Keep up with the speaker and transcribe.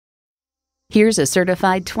Here's a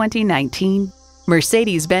certified 2019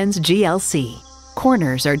 Mercedes-Benz GLC.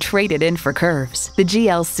 Corners are traded in for curves. The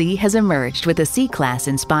GLC has emerged with a C-Class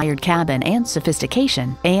inspired cabin and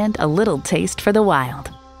sophistication, and a little taste for the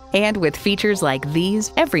wild. And with features like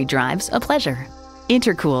these, every drive's a pleasure.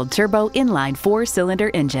 Intercooled turbo inline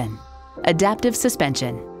 4-cylinder engine, adaptive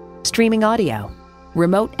suspension, streaming audio,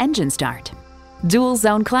 remote engine start, dual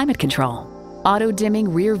zone climate control, auto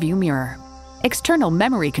dimming rear view mirror, external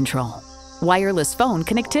memory control, wireless phone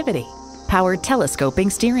connectivity, power telescoping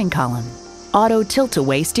steering column, auto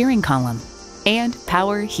tilt-away steering column, and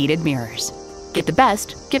power heated mirrors. Get the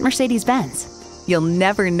best, get Mercedes-Benz. You'll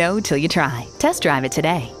never know till you try. Test drive it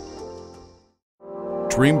today.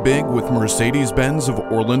 Dream big with Mercedes-Benz of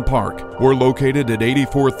Orland Park. We're located at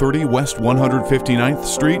 8430 West 159th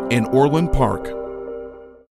Street in Orland Park.